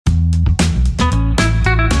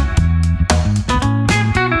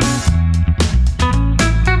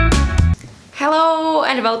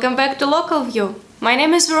welcome back to Local View. My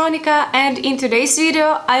name is Veronica, and in today's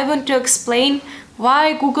video I want to explain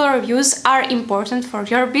why Google reviews are important for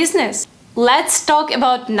your business. Let's talk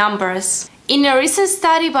about numbers. In a recent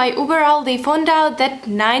study by Uberall, they found out that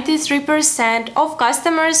 93% of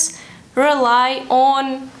customers rely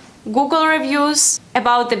on Google reviews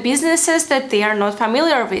about the businesses that they are not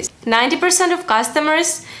familiar with. 90% of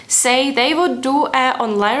customers say they would do an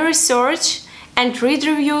online research and read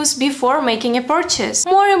reviews before making a purchase.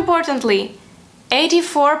 More importantly,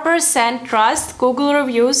 84% trust Google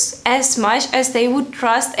reviews as much as they would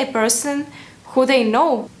trust a person who they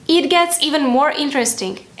know. It gets even more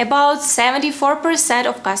interesting. About 74%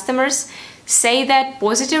 of customers say that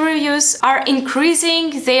positive reviews are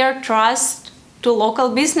increasing their trust to local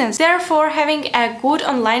business. Therefore, having a good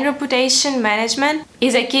online reputation management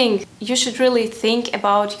is a king. You should really think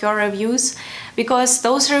about your reviews because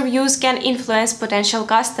those reviews can influence potential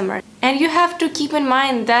customers. And you have to keep in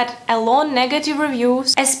mind that alone negative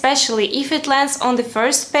reviews, especially if it lands on the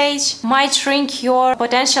first page, might shrink your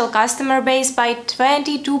potential customer base by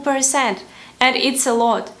 22%. And it's a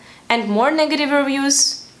lot. And more negative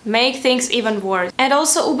reviews make things even worse. And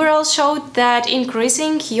also Uberall showed that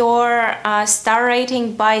increasing your star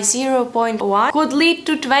rating by 0.1 could lead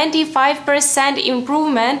to 25%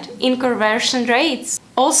 improvement in conversion rates.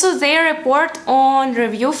 Also, their report on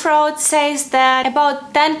review fraud says that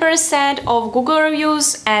about 10% of Google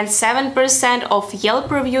reviews and 7% of Yelp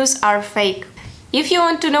reviews are fake. If you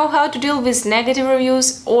want to know how to deal with negative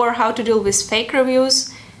reviews or how to deal with fake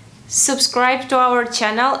reviews, subscribe to our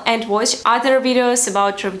channel and watch other videos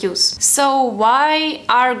about reviews. So why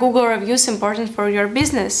are Google reviews important for your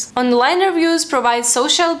business? Online reviews provide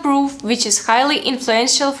social proof, which is highly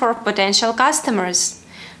influential for potential customers.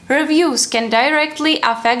 Reviews can directly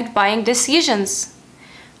affect buying decisions.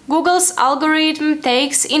 Google's algorithm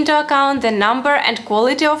takes into account the number and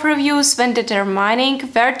quality of reviews when determining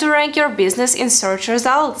where to rank your business in search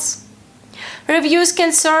results. Reviews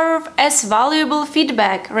can serve as valuable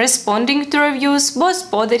feedback. Responding to reviews,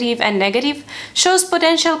 both positive and negative, shows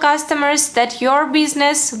potential customers that your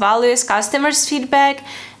business values customers' feedback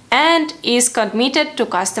and is committed to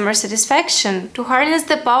customer satisfaction. To harness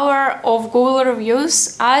the power of Google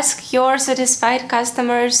reviews, ask your satisfied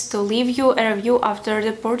customers to leave you a review after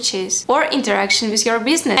the purchase or interaction with your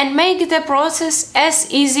business and make the process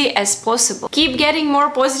as easy as possible. Keep getting more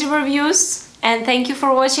positive reviews. And thank you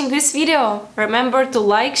for watching this video. Remember to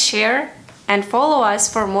like, share, and follow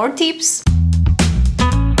us for more tips.